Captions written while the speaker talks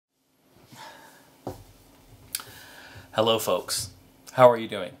Hello folks, how are you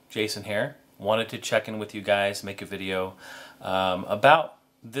doing? Jason here. Wanted to check in with you guys, make a video about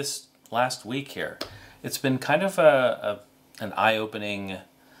this last week here. It's been kind of an eye-opening,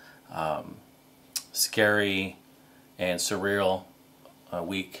 scary and surreal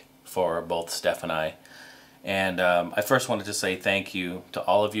week for both Steph and I. And I first wanted to say thank you to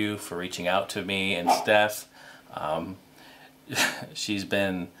all of you for reaching out to me and Steph. She's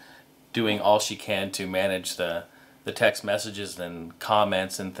been doing all she can to manage the text messages and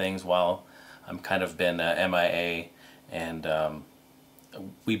comments and things while I'm kind of been MIA, and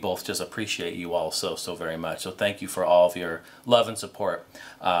we both just appreciate you all so very much. So thank you for all of your love and support.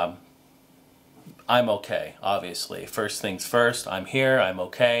 I'm okay, obviously. First things first, I'm here, I'm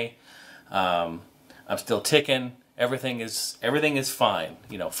okay. I'm still ticking. Everything is fine,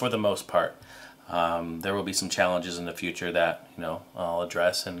 you know, for the most part. There will be some challenges in the future that, you know, I'll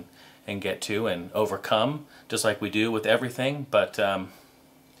address and get to and overcome, just like we do with everything. But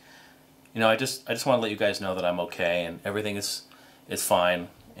you know, I just want to let you guys know that I'm okay and everything is fine,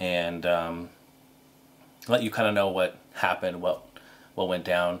 and let you kind of know what happened, what went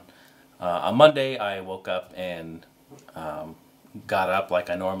down. On Monday, I woke up and got up like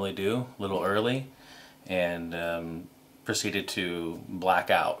I normally do, a little early, and proceeded to black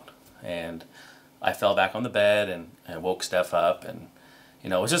out. And I fell back on the bed and woke Steph up, and you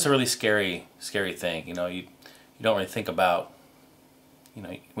know, it was just a really scary thing. You know, you don't really think about, you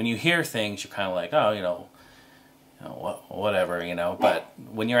know, when you hear things, you're kind of like, oh, you know, whatever, you know. But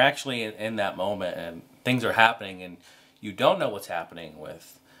when you're actually in that moment and things are happening and you don't know what's happening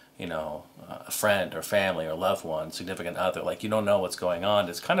with, you know, a friend or family or loved one, significant other, like you don't know what's going on,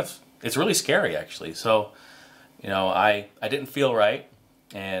 it's really scary actually. So, you know, I didn't feel right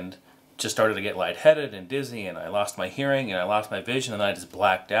and just started to get lightheaded and dizzy, and I lost my hearing and I lost my vision, and I just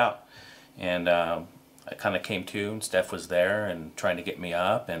blacked out. And I kind of came to, and Steph was there and trying to get me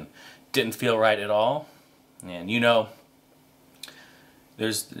up, and didn't feel right at all. And you know,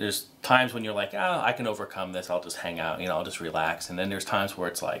 there's times when you're like, ah, I can overcome this, I'll just hang out, you know, I'll just relax. And then there's times where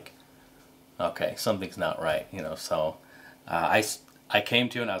it's like, okay, something's not right, you know. So I came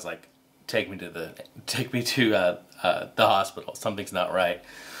to, and I was like, take me to the hospital, something's not right.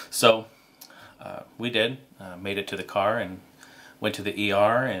 So we did, made it to the car and went to the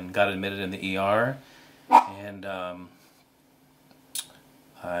ER and got admitted in the ER, and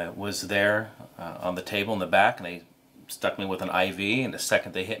I was there on the table in the back, and they stuck me with an IV, and the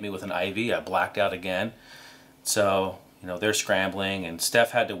second they hit me with an IV, I blacked out again. So, you know, they're scrambling, and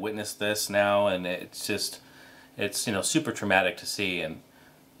Steph had to witness this now, and it's you know, super traumatic to see. And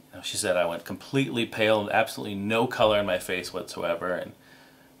you know, she said I went completely pale, absolutely no color in my face whatsoever. And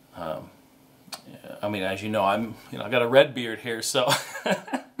I mean, as you know, I got a red beard here, so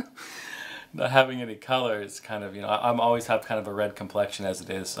not having any color is kind of, you know, I'm always have kind of a red complexion as it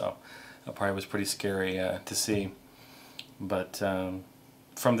is, so that probably was pretty scary to see. But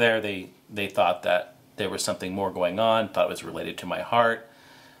from there, they thought that there was something more going on, thought it was related to my heart,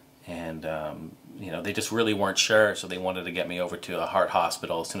 and you know, they just really weren't sure, so they wanted to get me over to a heart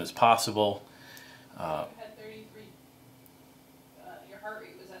hospital as soon as possible.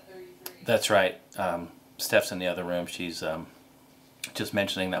 That's right. Steph's in the other room. She's just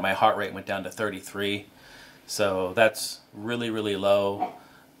mentioning that my heart rate went down to 33. So that's really low.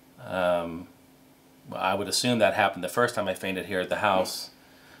 I would assume that happened the first time I fainted here at the house.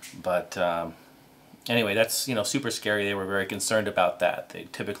 But anyway, that's, you know, super scary. They were very concerned about that. They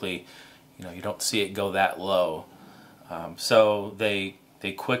typically, you know, you don't see it go that low. So they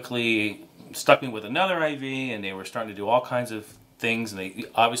quickly stuck me with another IV, and they were starting to do all kinds of things. And they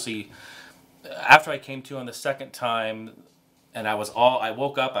obviously, after I came to on the second time, and I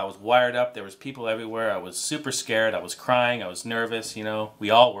woke up, I was wired up, there was people everywhere, I was super scared, I was crying, I was nervous, you know,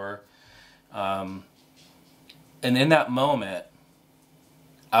 we all were. And in that moment,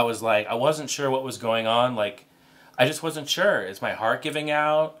 I was like, I wasn't sure what was going on, like, I just wasn't sure. Is my heart giving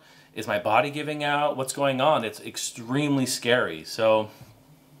out? Is my body giving out? What's going on? It's extremely scary. So,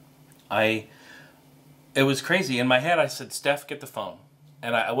 it was crazy. In my head, I said, Steph, get the phone.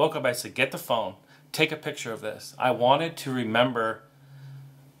 And I woke up, I said, get the phone, take a picture of this. I wanted to remember,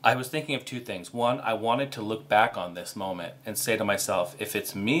 I was thinking of two things. One, I wanted to look back on this moment and say to myself, if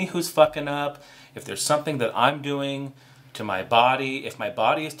it's me who's fucking up, if there's something that I'm doing to my body, if my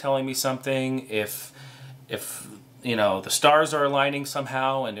body is telling me something, if you know, the stars are aligning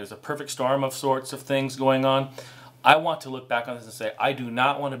somehow and there's a perfect storm of sorts of things going on, I want to look back on this and say, I do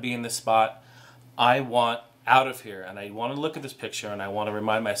not want to be in this spot. I want out of here, and I want to look at this picture, and I want to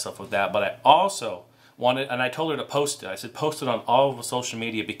remind myself of that. But I also wanted, and I told her to post it. I said post it on all of the social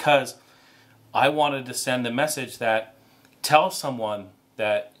media, because I wanted to send the message that tell someone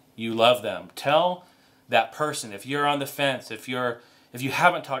that you love them. Tell that person, if you're on the fence, if you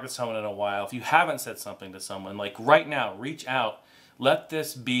haven't talked to someone in a while, if you haven't said something to someone, like right now, reach out.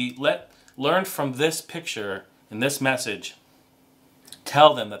 Learn from this picture and this message.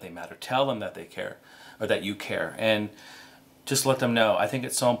 Tell them that they matter. Tell them that they care, or that you care, and just let them know. I think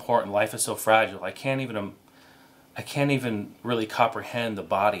it's so important. Life is so fragile. I can't even really comprehend the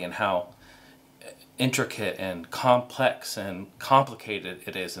body and how intricate and complex and complicated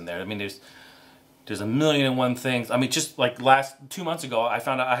it is in there. I mean, there's a million and one things. I mean, just like 2 months ago, I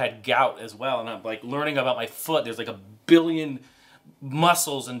found out I had gout as well, and I'm like learning about my foot. There's like a billion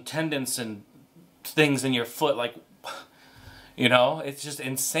muscles and tendons and things in your foot, like, you know, it's just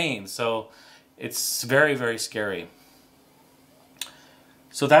insane. So it's very, very scary.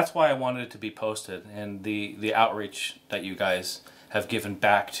 So that's why I wanted it to be posted, and the outreach that you guys have given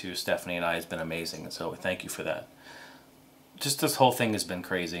back to Stephanie and I has been amazing, and so thank you for that. Just this whole thing has been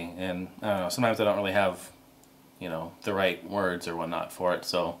crazy, and I don't know, sometimes I don't really have, you know, the right words or whatnot for it,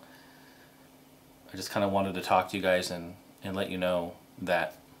 so I just kind of wanted to talk to you guys and let you know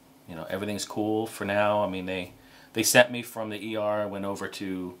that, you know, everything's cool for now. I mean, they sent me from the ER, went over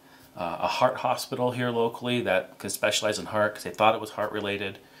to a heart hospital here locally that can specialize in heart because they thought it was heart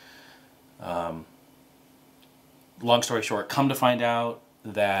related. Long story short, come to find out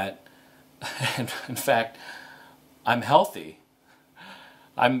that, in fact, I'm healthy.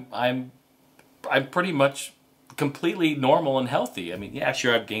 I'm pretty much completely normal and healthy. I mean, yeah,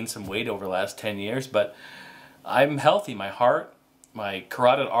 sure, I've gained some weight over the last 10 years, but I'm healthy. My heart, my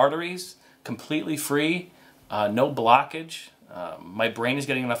carotid arteries, completely free, no blockage. My brain is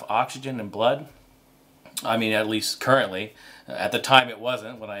getting enough oxygen and blood. I mean, at least currently. At the time, it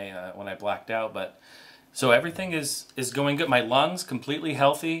wasn't when I blacked out. But so everything is going good. My lungs completely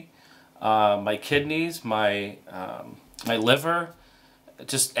healthy. My kidneys, my liver,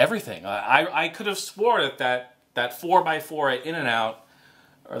 just everything. I could have swore that 4x4 at In-N-Out,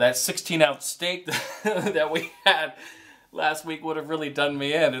 or that 16-ounce steak that we had last week, would have really done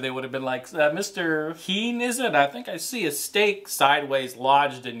me in. Or they would have been like, Mr. Heen, is it? I think I see a steak sideways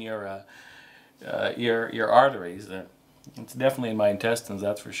lodged in your arteries. It's definitely in my intestines,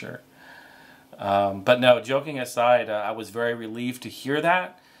 that's for sure. But no, joking aside, I was very relieved to hear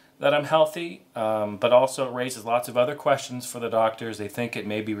that I'm healthy, but also it raises lots of other questions for the doctors. They think it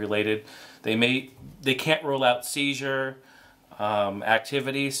may be related. They can't rule out seizure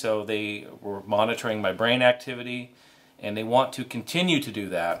activity, so they were monitoring my brain activity, and they want to continue to do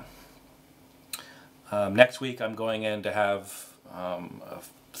that. Next week I'm going in to have a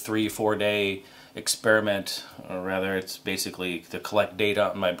 3-4 day experiment, or rather it's basically to collect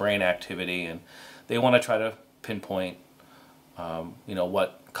data on my brain activity, and they want to try to pinpoint you know,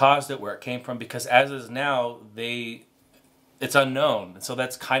 what caused it, where it came from, because as is now, it's unknown, so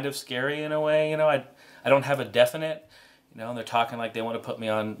that's kind of scary in a way. You know, I don't have a definite, you know, and they're talking like they want to put me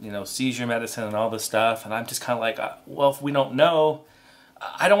on, you know, seizure medicine and all this stuff, and I'm just kind of like, well, if we don't know,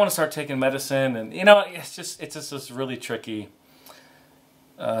 I don't want to start taking medicine, and you know, it's just this really tricky,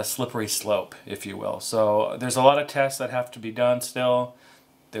 slippery slope, if you will. So there's a lot of tests that have to be done still.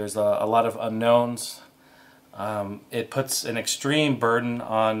 There's a lot of unknowns. It puts an extreme burden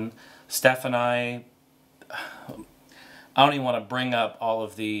on Steph and I. I don't even want to bring up all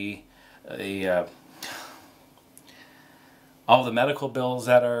of all the medical bills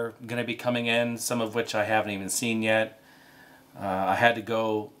that are going to be coming in, some of which I haven't even seen yet. I had to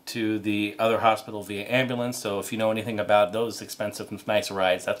go to the other hospital via ambulance, so if you know anything about those expensive and nice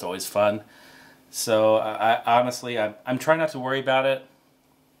rides, that's always fun. So honestly, I'm trying not to worry about it.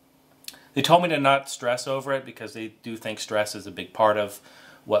 They told me to not stress over it because they do think stress is a big part of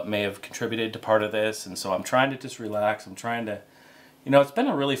what may have contributed to part of this, and so I'm trying to just relax. I'm trying to, you know, it's been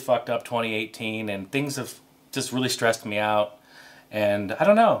a really fucked up 2018, and things have just really stressed me out, and I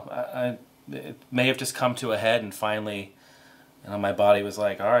don't know, it may have just come to a head, and finally, you know, my body was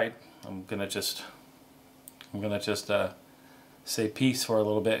like, all right, I'm gonna just say peace for a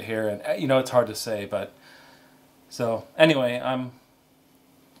little bit here, and you know, it's hard to say, but so anyway, I'm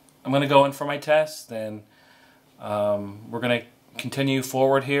going to go in for my test, and we're going to continue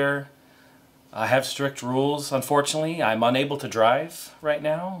forward here. I have strict rules, unfortunately. I'm unable to drive right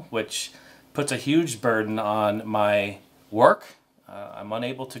now, which puts a huge burden on my work. I'm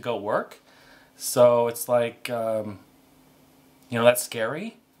unable to go work. So it's like, you know, that's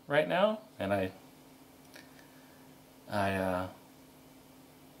scary right now. And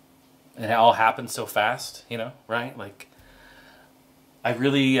it all happened so fast, you know, right? Like, I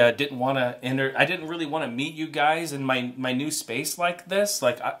really didn't want to I didn't really want to meet you guys in my new space like this.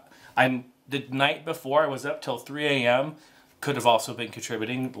 Like, I'm the night before I was up till 3 a.m. Could have also been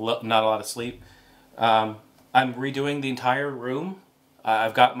contributing. Not a lot of sleep. I'm redoing the entire room.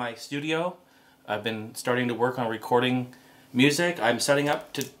 I've got my studio. I've been starting to work on recording music. I'm setting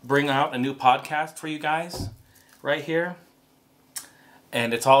up to bring out a new podcast for you guys right here.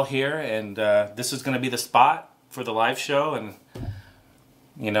 And it's all here, and this is going to be the spot for the live show. And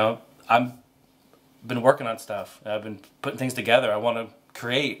you know, I've been working on stuff. I've been putting things together. I want to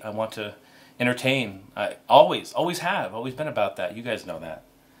create. I want to entertain. I always have. Always been about that. You guys know that.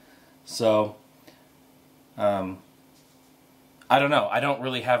 So, I don't know. I don't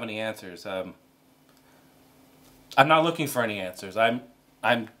really have any answers. I'm not looking for any answers. I'm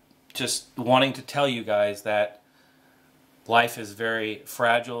just wanting to tell you guys that life is very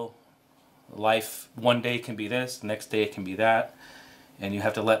fragile. Life, one day can be this, the next day it can be that. And you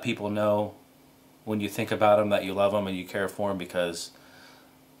have to let people know when you think about them that you love them and you care for them, because,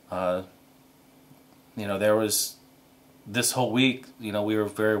 you know, there was this whole week, you know, we were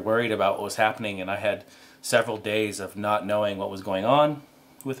very worried about what was happening, and I had several days of not knowing what was going on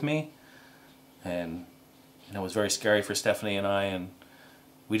with me. And you know, it was very scary for Stephanie and I, and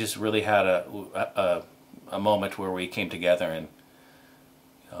we just really had a moment where we came together, and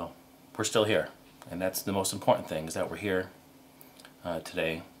you know, we're still here, and that's the most important thing, is that we're here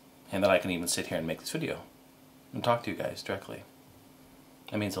today, and that I can even sit here and make this video and talk to you guys directly.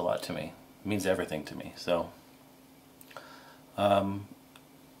 It means a lot to me. It means everything to me. So I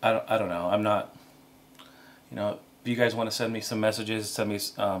don't know. I'm not, you know, if you guys want to send me some messages, send me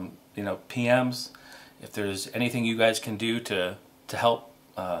you know, PMs. If there's anything you guys can do to help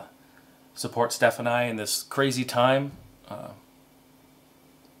support Steph and I in this crazy time,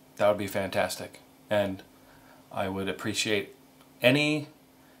 that would be fantastic. And I would appreciate any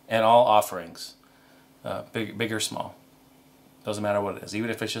and all offerings, big or small. Doesn't matter what it is. Even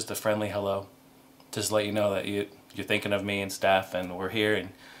if it's just a friendly hello, just let you know that you're thinking of me and Steph, and we're here, and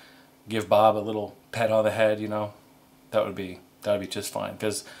give Bob a little pat on the head. You know, that would be just fine,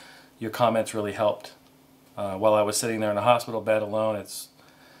 because your comments really helped. While I was sitting there in a hospital bed alone, it's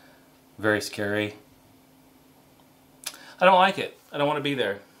very scary. I don't like it. I don't want to be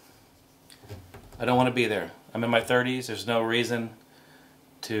there. I don't want to be there. I'm in my 30s. There's no reason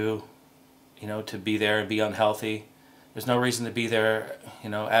to, you know, to be there and be unhealthy. There's no reason to be there, you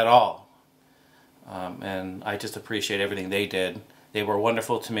know, at all. And I just appreciate everything they did. They were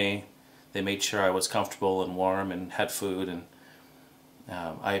wonderful to me. They made sure I was comfortable and warm and had food, and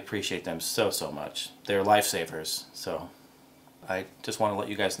I appreciate them so much. They're lifesavers. So I just want to let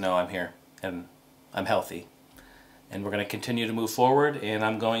you guys know I'm here, and I'm healthy, and we're going to continue to move forward, and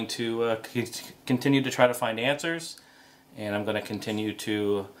I'm going to continue to try to find answers, and I'm going to continue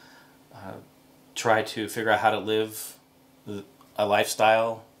to try to figure out how to live a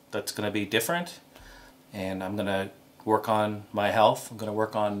lifestyle that's going to be different. And I'm going to work on my health. I'm going to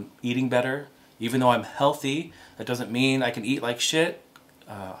work on eating better. Even though I'm healthy, that doesn't mean I can eat like shit.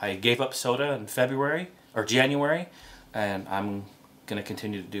 I gave up soda in February or January, and I'm going to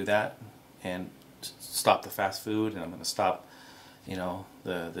continue to do that and stop the fast food, and I'm going to stop, you know,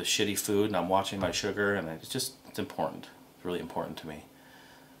 the shitty food, and I'm watching my sugar, and it's important. It's really important to me,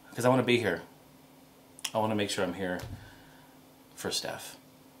 because I want to be here. I want to make sure I'm here for Steph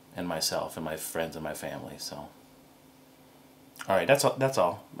and myself and my friends and my family. So, all right, that's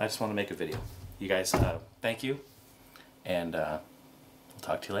all. I just want to make a video. You guys, thank you, and we'll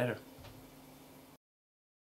talk to you later.